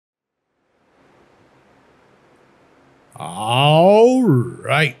All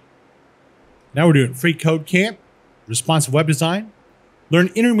right. Now we're doing FreeCodeCamp, responsive web design. Learn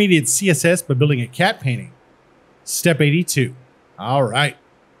intermediate CSS by building a cat painting. Step 82. All right.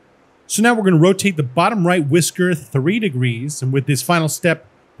 So now we're going to rotate the bottom right whisker 3 degrees. And with this final step,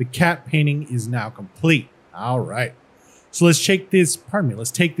 the cat painting is now complete. All right. So let's take this,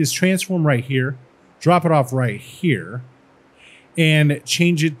 let's take this transform right here, drop it off right here, and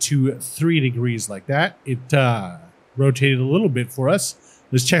change it to 3 degrees like that. It rotated a little bit for us.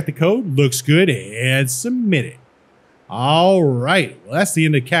 Let's check the code. Looks good and submit it. All right. Well, that's the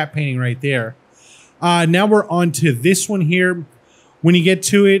end of cat painting right there. Now we're on to this one here. When you get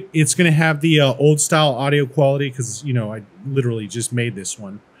to it, it's going to have the old style audio quality because, you know, I literally just made this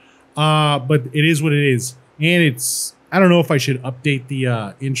one. But it is what it is. And it's, I don't know if I should update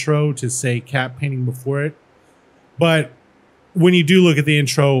the intro to say cat painting before it. But when you do look at the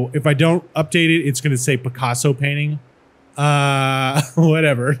intro, if I don't update it, it's going to say Picasso painting.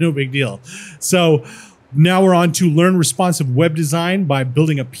 Whatever, no big deal. So now we're on to learn responsive web design by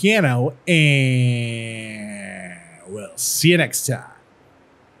building a piano, and we'll see you next time.